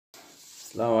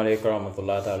Assalamualaikum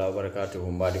warahmatullahi taala wabarakatuh.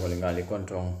 Mbadi ngol ngali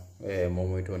konton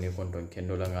momoy toni konton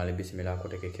kendo la ngali bismillah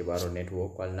ko teke kibaro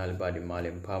network wal nal badi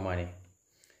malem pamani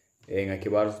nga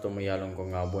kibaro to mo yalon ko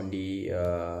nga bondi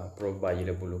probe baji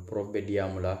le bulu probe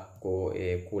diamula ko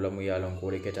kula mo yalon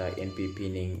ko reketa NPP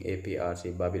ning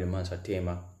APRC babil mansa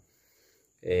tema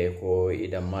ko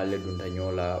ida malle dunta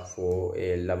nyola fo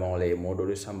lamole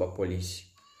modolu samba police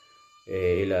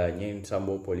ila nyin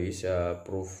sambo police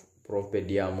prof be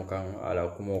diamu kan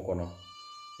ala kumo kono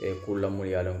kula mul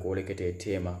yalon ko lekete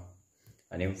tema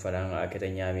anim fanan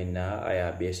aketa nyaminna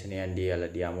aya besene andi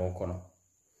ala diamu kono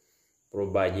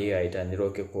prof baji ay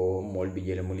tandiro ke ko mol bi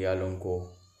jele mul yalon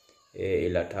ko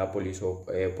ila ta police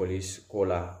police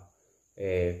kola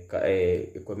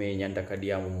ko me nyanda ka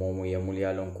diamu momo ya mul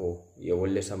yalon ko ye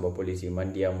wolle samba police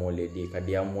man diamu le di ka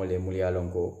diamu le mul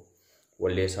yalon ko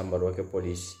wolle samba roke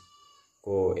police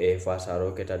ko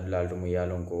fasaro ke tadlal dum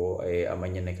yalon ko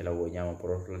amanya ne kala wo nyama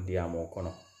protol diamo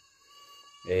kono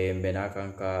mbena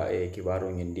kanka kibaro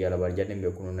ngin diala bar jadde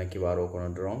be kuno na kibaro kono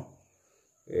dron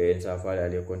sa fala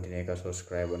ali continue ka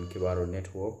subscribe on kibaro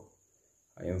network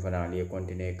ayem fana ali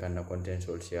continue kan na content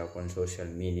social on social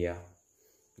media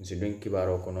nsidun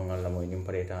kibaro kono ngala mo nim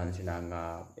paretan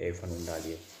sinanga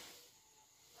fanundali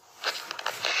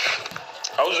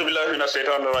a'udzu billahi minash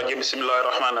shaitanir rajim bismillahir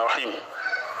rahmanir rahim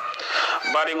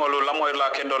bari ngolu la moy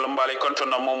la kendo mbali konto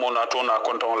na momo na tona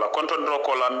konto la konto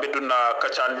droko la mbeduna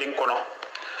kacha ndin kono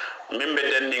mimbe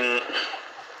dending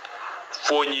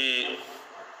foñi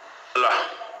la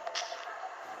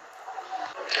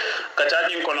kacha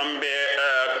ndin kono mbe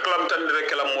klam tan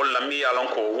rek la mol la mi yalon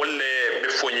ko wolle be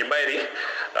foñi bayri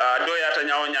do yata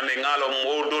nyaaw nyande ngalo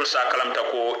mo dol sa kalamta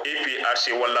ko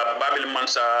APRC wala babil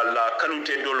mansa la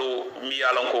kanute dolo mi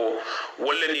yalon ko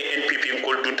wolle ni NPP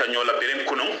ko dunta nyola beren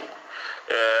kuno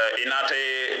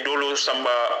inate dolo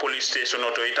samba police station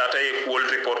to itate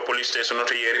world report police station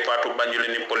to yeri patu banjule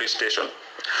ni police station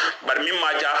bar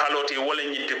mimma ja haloti wala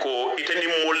nyiti ko itani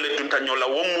molle dunta nyola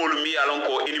wo molu mi alon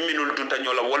ko ini minul dunta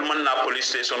nyola wol man na police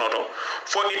station to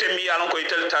fo ite mi alon ko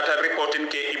itel tata reporting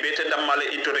ke ibete damale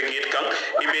interrogate kan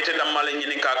ibete damale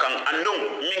nyini ka kan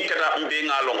andong min keta mbe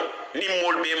ngalon ni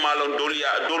mol be malon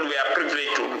dolwe a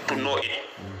privilege to know it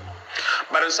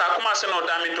bar sa commencé no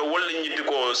damin to wolle nyidi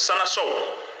ko sana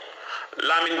sow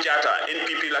lamin jata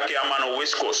NPP la ke amano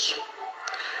west coast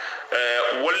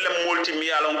wolle multi mi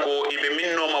alon ko ibe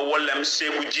minno ma wollem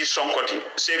seku ji sonkoti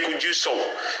seku ji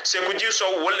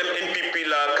sow wollem NPP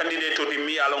la candidate to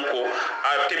mi alon ko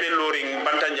a tebe loring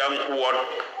bantanjang ward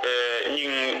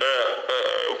nying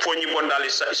foni bondali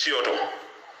sioto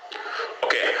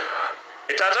okay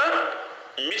etata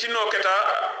mitino keta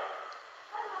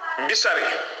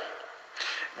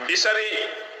bisari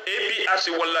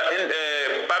APRC wala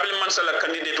babil mansala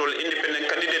candidate independent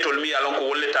candidate mi alon ko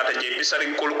wolle tata je bisari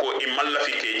kolko e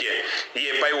mallafi keje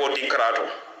ye bay wodi krato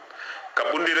ka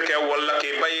bundire ke wala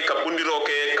ke bay ka bundiro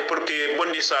ke pour que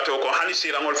bondi sato ko hani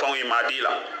sirangol famu e madila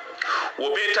wo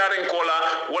be taren kola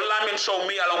walla min so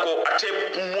mi alon ko ate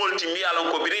molti mi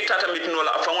alon ko biri tata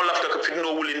mitnola fangol lafta ko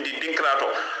fitno wulindi dinkrato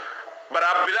bara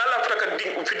bilala futaka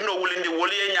ding fitno wulindi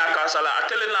woliye nyaka sala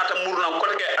atele nata murna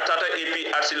kotke atata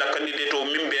APRC la candidate o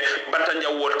mimbe bantanja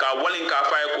wot ka walin ka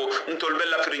fay ko ntol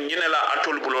bella fri nyinela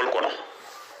atol bulol kono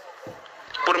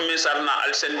pour misarna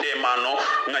al sende mano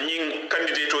ngani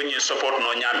candidate o nyi support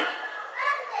no nyami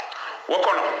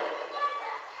wakono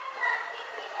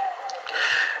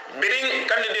birin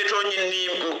candidate o ni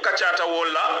kachata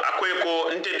wala akoy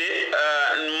ko ntede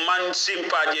man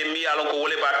simpaje mi alon ko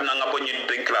wole bat na ngabo nyi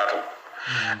dinklato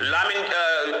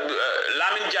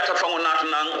lamin jata fango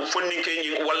natnan fonni ke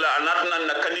nyi wala natnan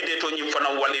na candidate o nyi fana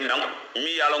walin nan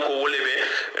mi alon ko wole be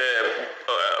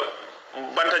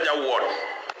banta jawwod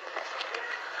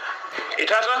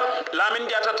itata lamin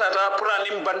jata tata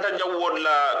pranim banta jawwod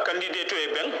la candidate e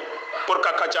ben pour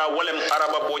ka kacha wolem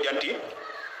araba bojanti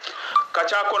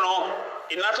kacha kono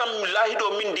inata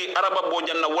lahido mindi araba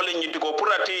bojan na wala nyiti ko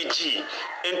purate ji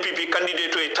NPP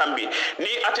candidate e tambi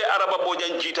ni ate araba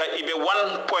bojan jita ibe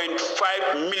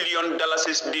 1.5 million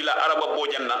dollars dila araba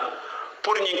bojan na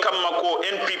pour nyin kamma ko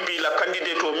NPP la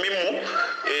candidate o mimmu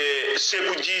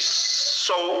seku ji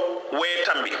sow we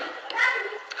tambi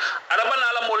araba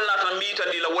na la mol nata mbita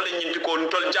dila wala nyinti ko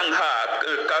tol jangha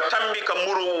ka tambi ka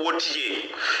muru wotiye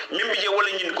mimbi je wala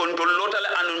nyinti ko tol lotale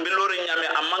anu be lori nyame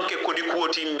amanke ko di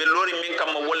kuoti be lori min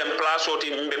kam wala place oti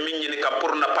be min nyini ka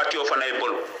pour na parti o fana e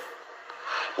bol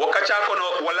wakacha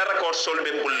kono wala record sol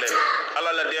be bulle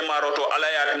ala la demaroto ala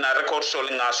yatina record sol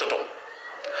nga soto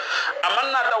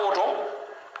amanna dawoto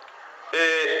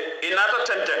inata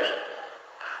tenten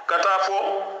kata fo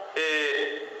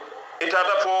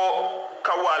itata fo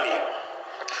kawali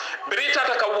bere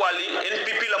tata ka wali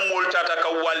NPP la mol tata ka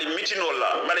wali mitino la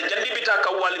bare jandi bita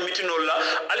ka wali mitino la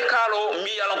alkaro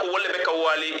mi yalan ko wolle be ka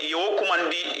wali yo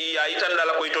kumandi ya itanda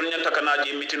la ko itol nyanta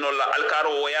kanaje mitino la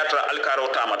alkaro wayata alkaro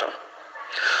tamata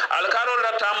alkaro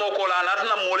la tamo ko la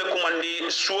natna mole kumandi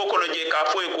suwo kono je ka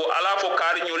foy ko ala fo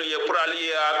kari nyol ye pour ali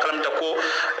ya kalamta ko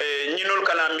nyinol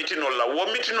kana mitinol la wo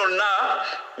mitinol na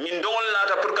min dongol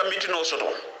nata pour ka mitino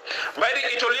soto bayri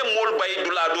itol ye mol bay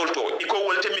dula dolto iko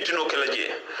wolte mitino kala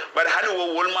je bar hani wo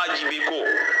wol ma jibi ko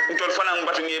ntol fanan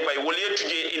batu nge bay wol ye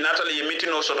tuje inata le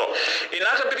mitino soto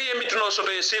inata biri ye mitino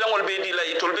soto e silangol be di la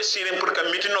itol be sirin pour ka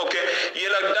mitino ke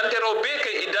yela dantero be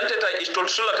ke identita itol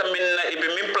sulata minna ibe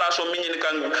min place o min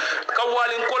kan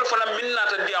kawalin kol fana minna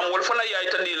ta diam wol fana ya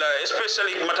itandi la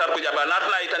especially matar ko jaba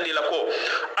natna itandi la ko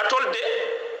atol de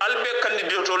albe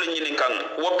candidato le nyinin kan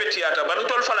wobetiata bar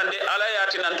tol fana de ala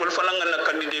yati nan tol fana ngana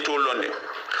candidato londe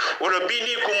wodo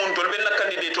bini ko mun tol ben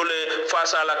candidato le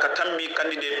face ala katambi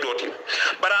candidate doti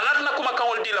bara natna kuma kan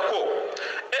wol dila ko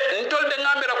ntol de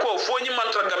ngamira ko foñi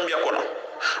mantra gambia kono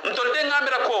ntol de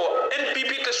ngamira ko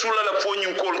NPP te sula la foñi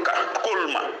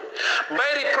kolma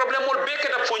bayri problème wol be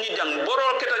keta foñi jang boro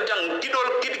keta jang kidol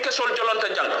kid kesol jolonta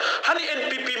jang hani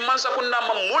NPP mansa ko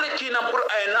nama molekina pour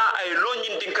ayna ay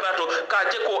loñin dinkrato ka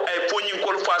je ko ay foñi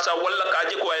kol fasa walla ka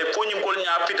je ko ay foñi kol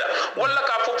ñafita walla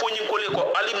ka fo foñi kol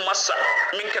ko ali massa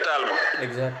min ketal ma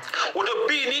exact wodo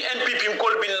bi ni NPP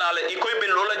kol bin nala ikoy be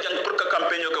lola jang pour ka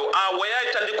campagne ko waya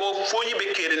tandi ko foñi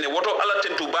be kerine woto ala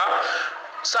tentuba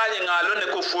sañi ngalo ne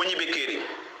ko foñi be keri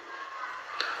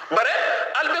bare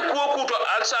albe ko kuto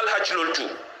alsal hacilol tu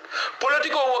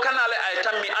politiko wo kanale ay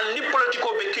tammi anni politiko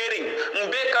be kering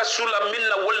mbe ka sula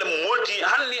minna wolle molti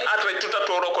hanni atra tuta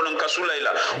toro kono ka sula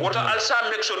ila woto alsa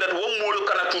make sure that wo molu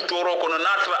kana tu toro kono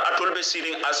natra atol be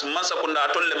siring as mansa kunda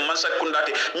atol le mansa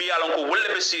kundate mi yalon ko wolle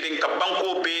be siring ka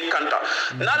banko be kanta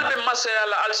nalbe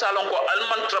masayala alsa lon ko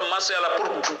almantra masayala pour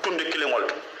tunde kilengol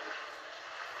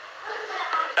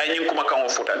ay ñing kuma kan wo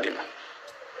futandima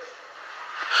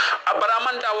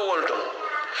abaraman dawo wolto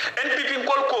NPP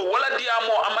kolko wala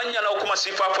diamo amanya na kuma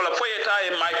sifa fola foyeta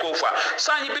e maiko fa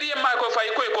sanyi biriye maiko fa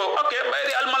ko okay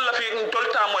bayri almal la fi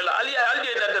tolta moy la ali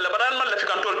alje dal la baran mal la fi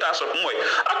kan tolta so moy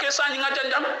okay sanyi nga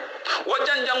janjang wo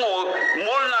janjang o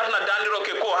mol na daniro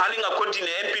ke ko hani nga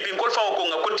continue NPP kol fa ko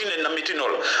nga continue na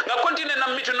mitinol nga continue na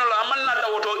mitinol amanna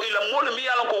dawoto ila mol mi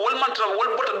yalon ko wol mantra wol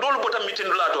bota dol bota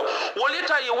mitinol ato wol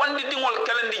eta ye wandi dingol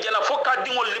kalendi jana fokka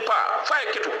dingol lipa fa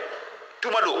ketu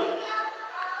tumado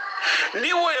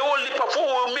ni wo e woli pa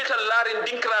fo metal larin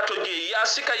dinkrato je ya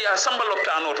sika ya samba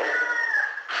loptanoto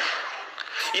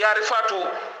ya rifatu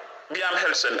biam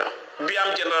health center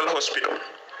biam general hospital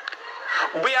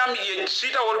biam ye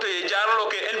sita wolto ye jarlo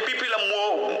ke NPP la mo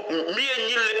mi e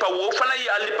nyilli pa wo fana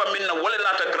ya lipa minna wala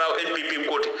nata graw NPP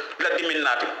koti la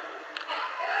diminati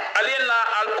aliena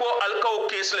alko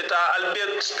case leta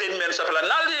albe statement safala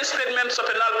nal statement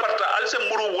safenal parta alse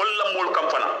muru wala mol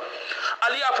kampana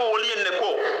ali afo wolien ne ko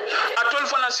atol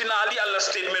fana sina ali alla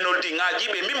statement ol dinga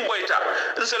jibe mim boyta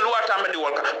nse luata mandi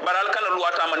wolka baral kana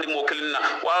luata mandi mo kelina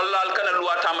wala al kana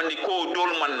luata mandi ko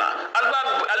dol manna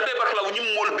albe batla nyim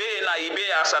mol be na ibe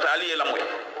ya sata ali la moy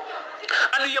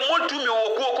an ye mol tumi wo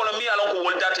ko kono mi alon ko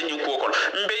wol data nyin ko kono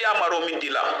mbe ya maro min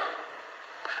dila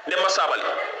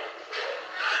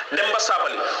demba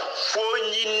sabali fo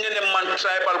nyinne man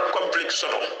tribal conflict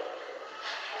soto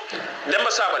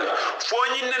demba sabali fo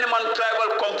nyinne man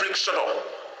tribal conflict soto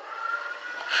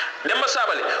demba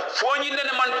sabali fo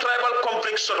nyinne man tribal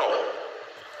conflict soto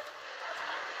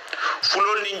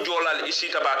fulol nin jolal isi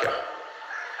tabake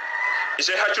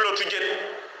ise hatulotu jet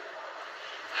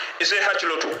ise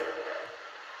hatulotu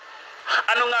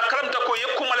anu nga kalamta ko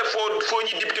yekkumale fo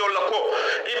ñi député wala ko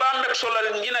iba mek solal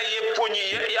ngina ye poñi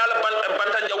yalla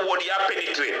bantanja wodi ya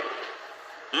pénétrer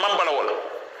mambala wala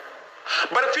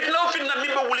bar fitna mi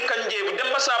be wuli kan jeebu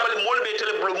demba sabali molbe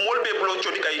tele blo molbe blo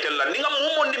ciodi kayitel la ni nga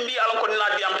momo ndi mbi alan ko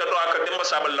na di am ta do ak demba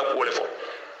sabali la ko wole fo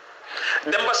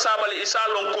demba sabali isa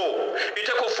lon ko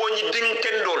ite ko foñi ding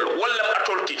kendol wala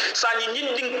atolti sañi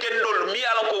ñin ding kendol mi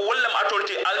alan ko wala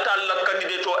atolti alta la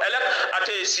candidato elek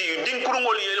ate si ding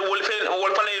kurungol yel wol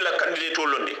fane la candidato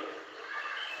londi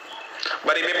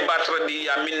bari be batra di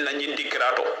ya min na ñin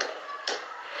dikrato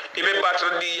ibe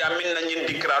batra di ya min na ñin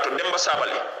dikrato demba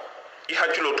sabali i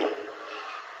hacculotu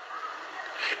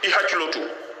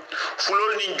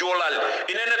fulol ni jolal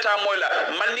inene ta moyla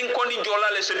mandin ko ni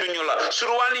jolal e se dunyola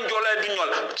surwani jolal e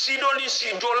dunyola sidoni si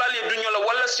jolal e dunyola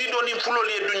wala sidoni fulol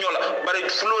e dunyola bare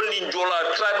fulol ni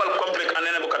jolal tribal complex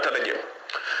anene bu katata je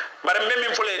bare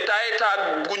memmi fule tayta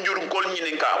gunjur gol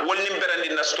nyininka wonni berandi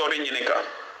na story nyininka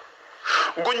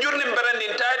gunjur ni berandi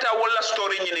tayta wala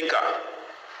story nyininka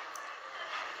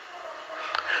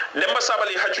demba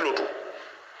sabali hacilotu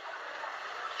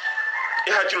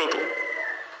e hacilotu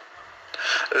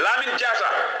Lamin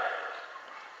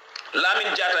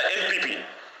Jata NPP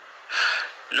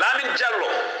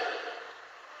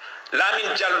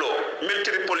Lamin Jallo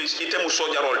military police ite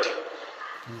musojarolti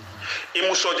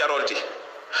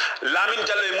Lamin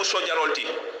Jallo e musojarolti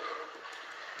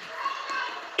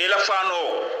ila fano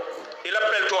ila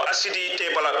belto asidi te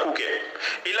bala kuke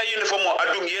ila uniform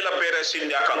adung ila bere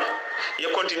sindi akan ya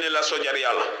continue la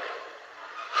sojarial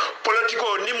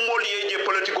politico ni moli yeje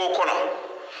politico kono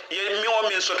ye miwo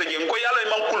min soto je ko yalla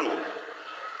man kulu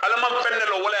ala man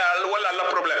fennelo wala la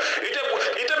problème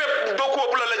ite be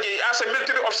doko bula la je as a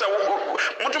military officer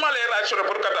mutuma le right soto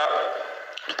pour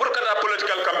kata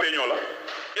political campaign la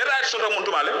ya right soto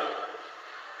mutuma le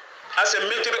as a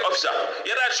military officer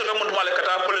ya right soto mutuma le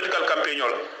kata political campaign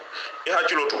la e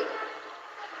hachulotu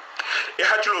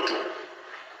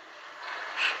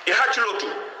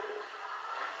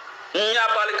nya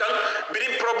balikan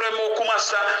birin problem o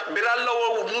commence bilal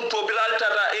lawo muto bilal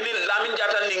tata ini Lamin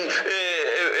Jata ning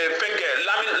fenke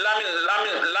lamin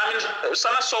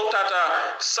sana so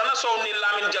ni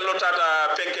Lamin Jallo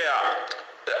tata fenke ya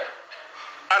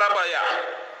arabaya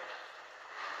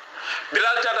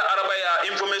bilal tata arabaya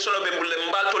information be bulle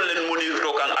mbal tollen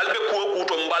monitor kan albe ko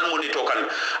kuto mbal monitor kan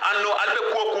anno albe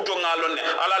ko kuto ngalonne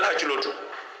alal hachulotu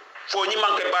fo ñi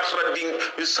manke bartra ding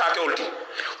sakeolti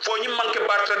fo ñi manke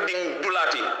bartra ding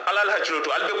dulati alal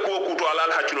hacilotu albe ko kuto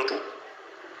alal hacilotu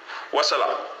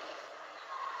wassalam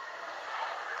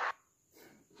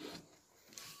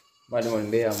madamol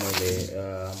be amole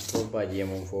probaji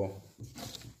yemum fo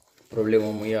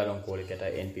problème mo yalon ko le kata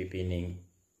NPP ning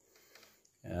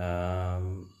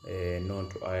non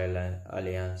to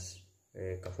alliance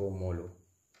kafo molo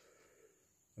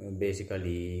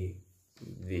basically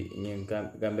the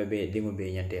gambe be dingo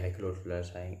be nyante hakilo la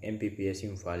saying NPP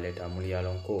sim faleta mul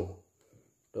yalon ko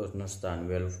does not stand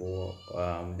well for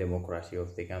democracy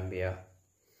of the Gambia,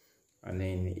 and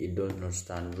then it does not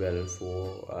stand well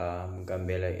for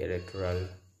Gambia electoral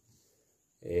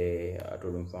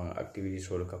activities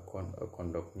or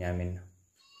conduct nyamin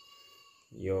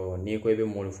yo ni ko be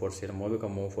mol forcer mo be ka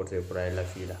mo forcer pour la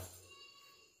fila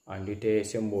andite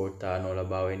sembo ta no la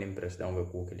bawe ni president be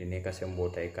ku ke ne ka sembo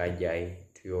ta ka jai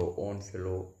to your own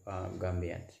fellow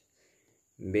Gambians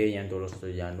be nyanto lo sto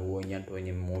jandu wo nyanto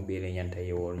nyi mo be le nyanta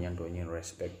ye wo nyanto nyi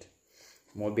respect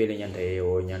mo be le nyanta ye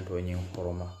wo nyanto nyi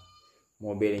horoma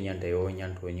mo be le nyanta ye wo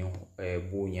nyanto nyi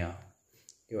bunya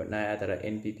yo na atara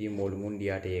NPP mol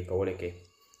mundiate ye ka woleke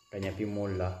kanya pi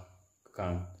mol la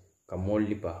kan ka mol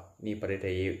lipa ni pareta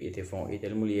ye ite fon ite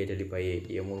mul ye lipa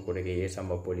ye mul ko de ye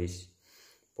samba police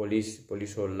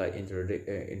all la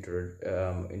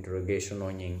interrogation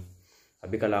on yin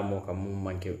abikala mo ka mum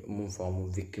manke mum fa mu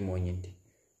victim on yin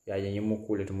ya yin mu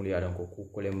kule to muli adan ko ku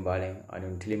kole mbalen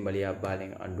anu tilimbali ya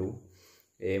balen andu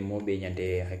mo be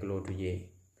nyande haklo to je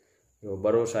yo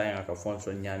baro sayang ka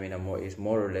function nyamina mo is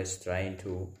more or less trying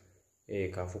to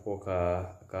ka fuko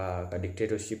ka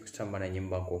dictatorship sambana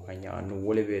nyimba ko kanya anu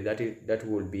wole be that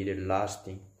will be the last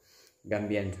thing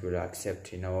Gambians will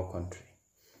accept in our country.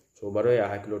 So Baroya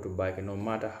hakilo to back, no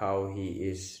matter how he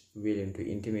is willing to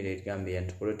intimidate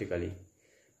Gambians politically,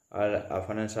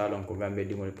 Afanan Salon ko Gambia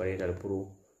dimol parital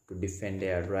pro to defend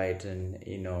their rights and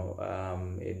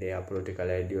their political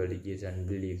ideologies and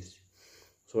beliefs.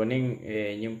 So ning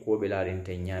nyim ko belarin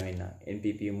te nyamina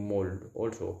NPP mold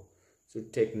also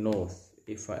should take note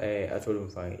if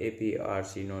atolum fang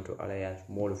APRC No to Alliance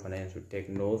mold finance should take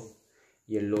note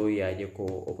yellow ya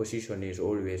ko opposition is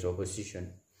always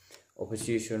opposition.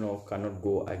 Opposition cannot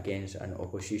go against an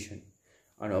opposition.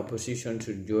 An opposition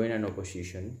should join an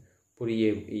opposition. Puri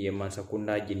ye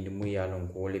mansakunda jindi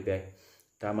muyalon ko lebe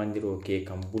tamandiro ke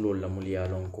kambulo la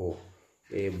muyalon ko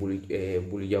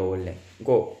bulu jawole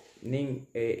go ning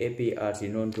APRC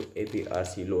non to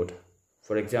APRC load.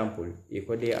 For example, if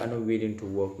they are not willing to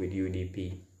work with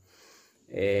UDP,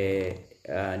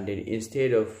 and then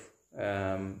instead of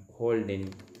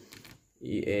holding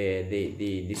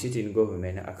the sitting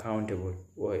government accountable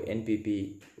or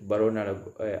NPP Barona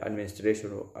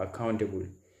administration accountable,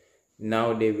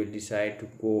 now they will decide to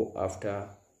go after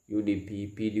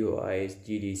UDP, PDOIs,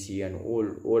 GDC and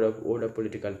all the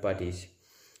political parties.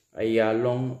 A year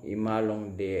long,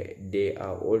 they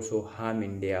are also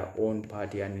harming their own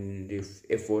party and the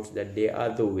efforts that they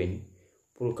are doing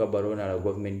for Barona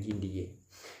government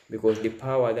because the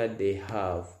power that they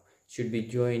have should be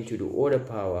joined to the other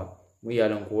power. We are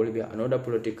another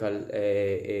political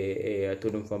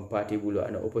from party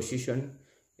an opposition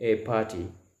party.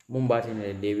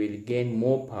 They will gain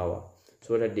more power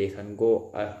so that they can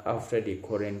go after the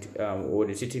current or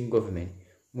the sitting government.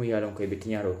 mu yalon ko be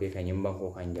tinyaro ke kanyim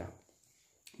banko kanja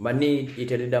banni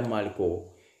itele damal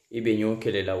ko ibe nyo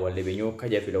kelela wala be nyo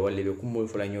kaja fila wala be kumul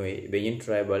fula nyo be yin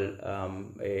tribal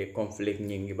conflict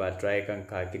nyingi ba try kan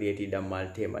ka create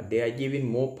damal tema. They are giving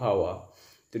more power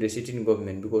to the sitting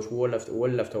government because wall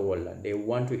after wall they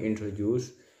want to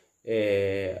introduce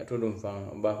atodum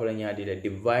fang ba fula nyadi la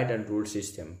divide and rule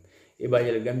system.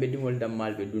 Ibajal gambe dingol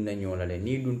damal be dunna nyola le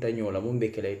ni dunta nyola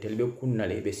mumbe kele telbe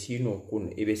kunnale be sino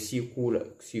kun ebe si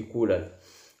kula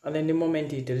and then the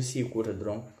moment it is si kula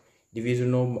drong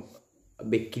division no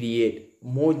be create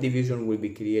more division will be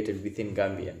created within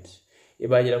Gambians.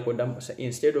 Ibajal ko dam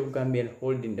instead of Gambian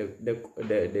holding the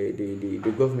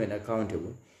government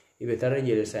accountable ibe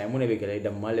tarajele sa mune be kele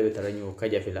damal be taranyo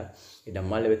kajafila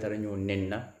damal be taranyo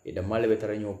nenna damal be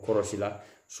taranyo korosila.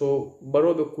 So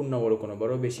barobe kunna wala kono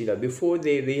barobe sila before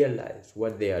they realize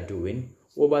what they are doing,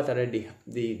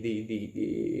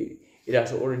 it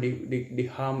has already the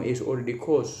harm is already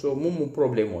caused. So mumu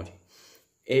problem what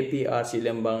APRC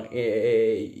lembang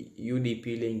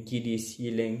UDP leng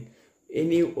GDC leng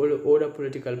any other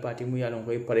political party mu yalon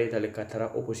koy pareta le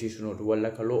katara opposition or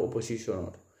wala kalo opposition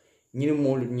or ñini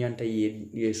molu ñanta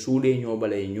ye suude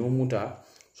ñobala ye ñomuta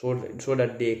so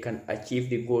that they can achieve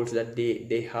the goals that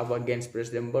they have against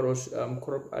President Barrow's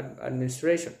corrupt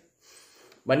administration.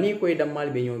 Bani ko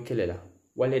damal be ñoo kelela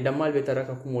wala damal be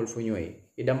taraka kumol fo ñoy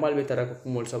damal be taraka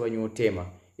kumol saba ñoo tema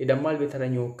damal be tara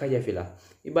ñoo kajafila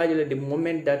ibajala the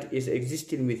moment that is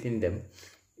existing within them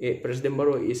President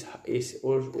Barrow is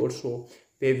also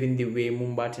paving the way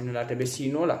mumbatin la tabe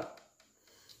sinola.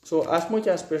 So as much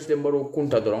as President Barrow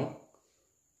kunta drong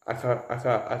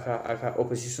aka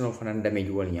opposition of an damage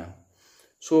wanya.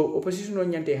 So opposition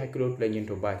on nyante hakilo la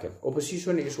nyento bakel.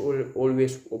 Opposition is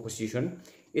always opposition.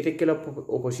 It a killer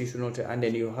opposition and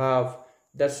then you have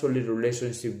that solid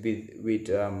relationship with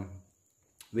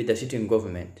the sitting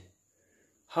government.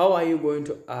 How are you going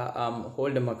to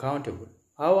hold them accountable?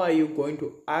 How are you going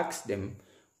to ask them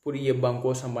put ye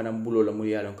banko sambana bulo la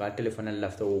muyalon ka telephone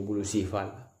lafta o bulu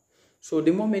sifal. So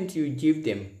the moment you give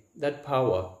them that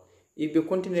power, if be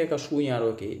continue ka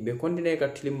sunyaro ke be continue ka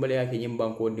tilimbale yake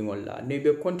nyimbanko dingol la ne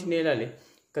be continue la le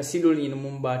ka sidol yin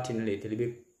mumbatin le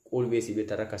telebe always be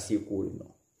taraka sikul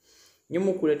no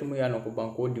nyimu kuletu mu yano ko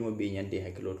banko dingo be nyande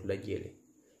hakilotu la jele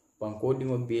banko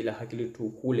dingo be la hakilitu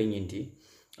kule nyinti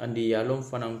andi yalon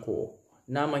fananko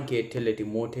na manke teleti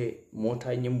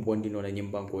mota nyimbondino la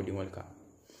nyimbanko dingol ka.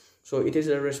 So it is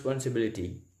a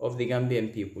responsibility of the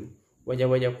Gambian people waja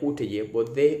kuteje,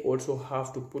 but they also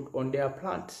have to put on their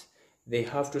plans. They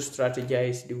have to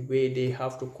strategize the way they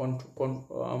have to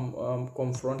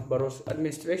confront Barrow's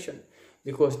administration,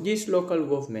 because these local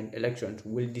government elections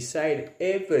will decide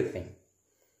everything,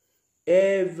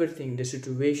 the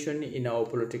situation in our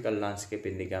political landscape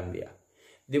in the Gambia.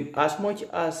 As much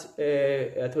as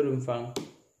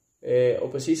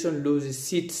opposition loses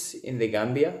seats in the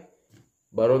Gambia,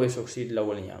 Barrow will succeed la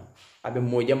walnyam. Abe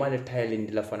mojama the tile in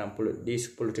these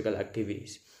political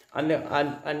activities. And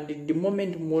the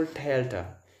moment more Telta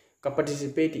can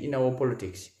participate in our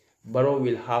politics, Barrow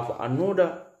will have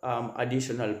another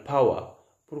additional power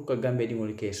for Kagame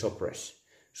Dimolke suppress.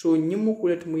 So Nimu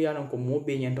Kulet Muyan ko mo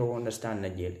be to understand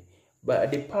Najel.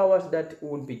 But the powers that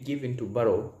would be given to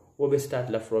Barrow will be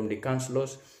started from the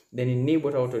councillors, then in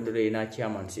neighbor out of the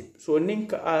chairmanship. So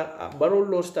Ninka Barrow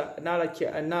lost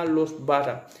na lost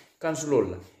bata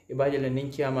councillor. Ibajala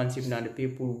nin chairmanship now the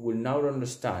people will now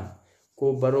understand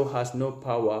Barrow has no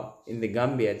power in the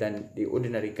Gambia than the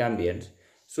ordinary Gambians.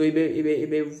 So he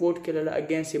vote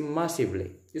against him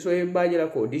massively. So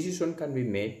decision can be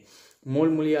made.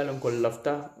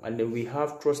 And then we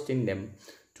have trust in them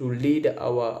to lead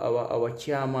our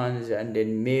chairmans and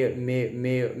then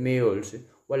mayors.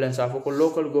 Well, and for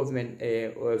local government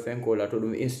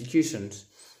institutions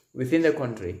within the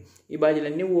country.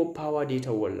 New power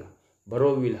data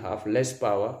Barrow will have less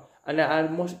power. And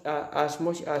as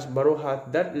much as Barrow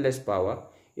had that less power,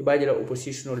 ibajala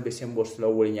oppositional be sembos la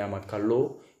wole nyama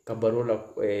kalo ka Barrow la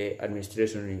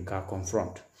administration in ka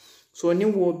confront. So ni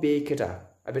wo be keta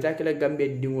abetakela Gambia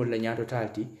dingol la nyato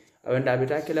talti awenda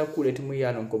abetakela kule timu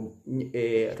yalon ko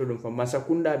atodum fa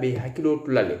masakunda be hakilo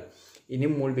tulale ini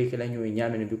molbe kala nyoy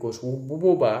nyamene because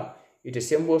buboba ite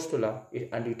sembos tula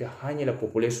and ite hanyela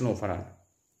population of fanan.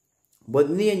 But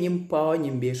ni nyim power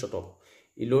nyimbe soto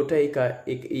ilota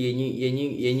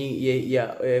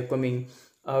coming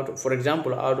out, for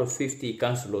example, out of 50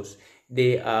 councillors,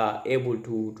 they are able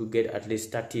to get at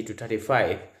least 30 to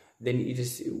 35. Then it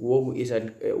is a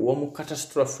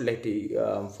catastrophe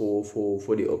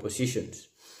for the oppositions.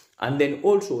 And then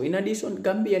also, in addition,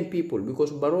 Gambian people,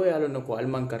 because Barrow alone ko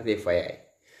alman karte fire.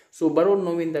 So Barrow,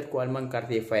 knowing that Kualman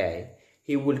Karte Fayai,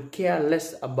 he will care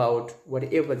less about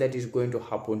whatever that is going to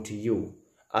happen to you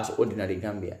as ordinary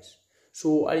Gambians.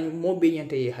 So I mo be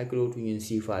nyante hakilo to yin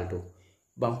sifaldo.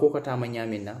 Banko katama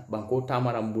nyamina, banko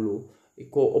tamarambulo,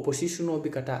 ko oppositional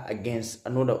bikata against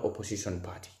another opposition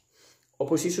party.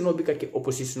 Oppositional bikake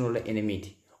oppositional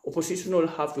enemy. Oppositional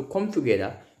have to come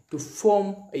together to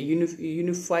form a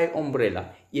unified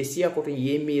umbrella. Yesia koto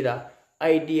yemira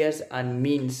ideas and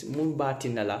means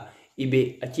mumbatinala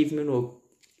ibe achievement of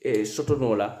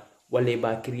sotonola wale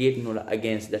ba create nola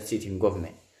against that sitting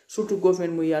government. So to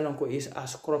government Muyalonko is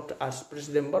as corrupt as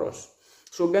President Barros.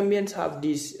 So Gambians have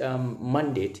this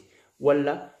mandate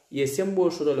wala ye sembo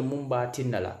sotole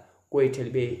mumbatinala ko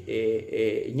etelbe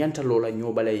nyanta lola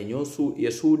nyobala ye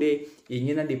sude ye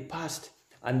nyina the past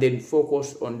and then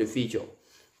focus on the future.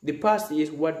 The past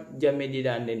is what Jammeh did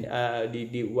and then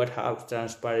what have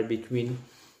transpired between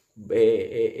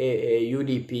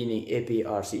UDP and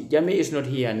APRC. Jammeh is not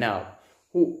here now.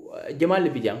 Jamal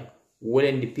Bijang,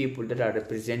 the people that are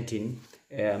representing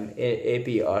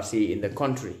APRC in the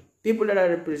country. People that are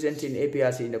representing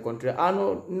APRC in the country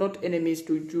are not enemies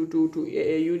to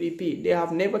UDP. They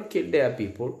have never killed their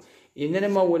people. In any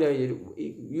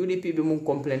UDP be mun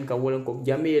complain ka wolen ko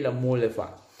Jammeh la molefa.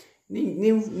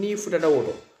 Ni futata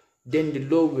woto. Then the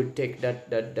law will take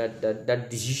that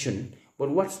decision.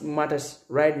 But what matters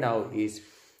right now is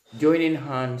joining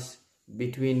hands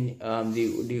between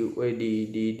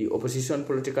the opposition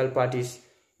political parties.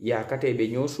 Ya kate be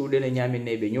nyo sude le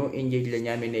nyamine be nyo engage le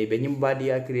nyamine be nyimbadi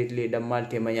ya create le damal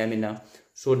tema nyamina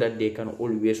so that they can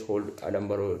always hold Adam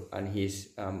Barrow and his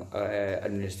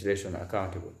administration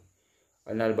accountable.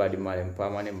 Anal badi malem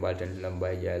pamane mbalten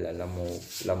lambaya la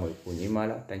lamo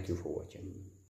kunimala. Thank you for watching.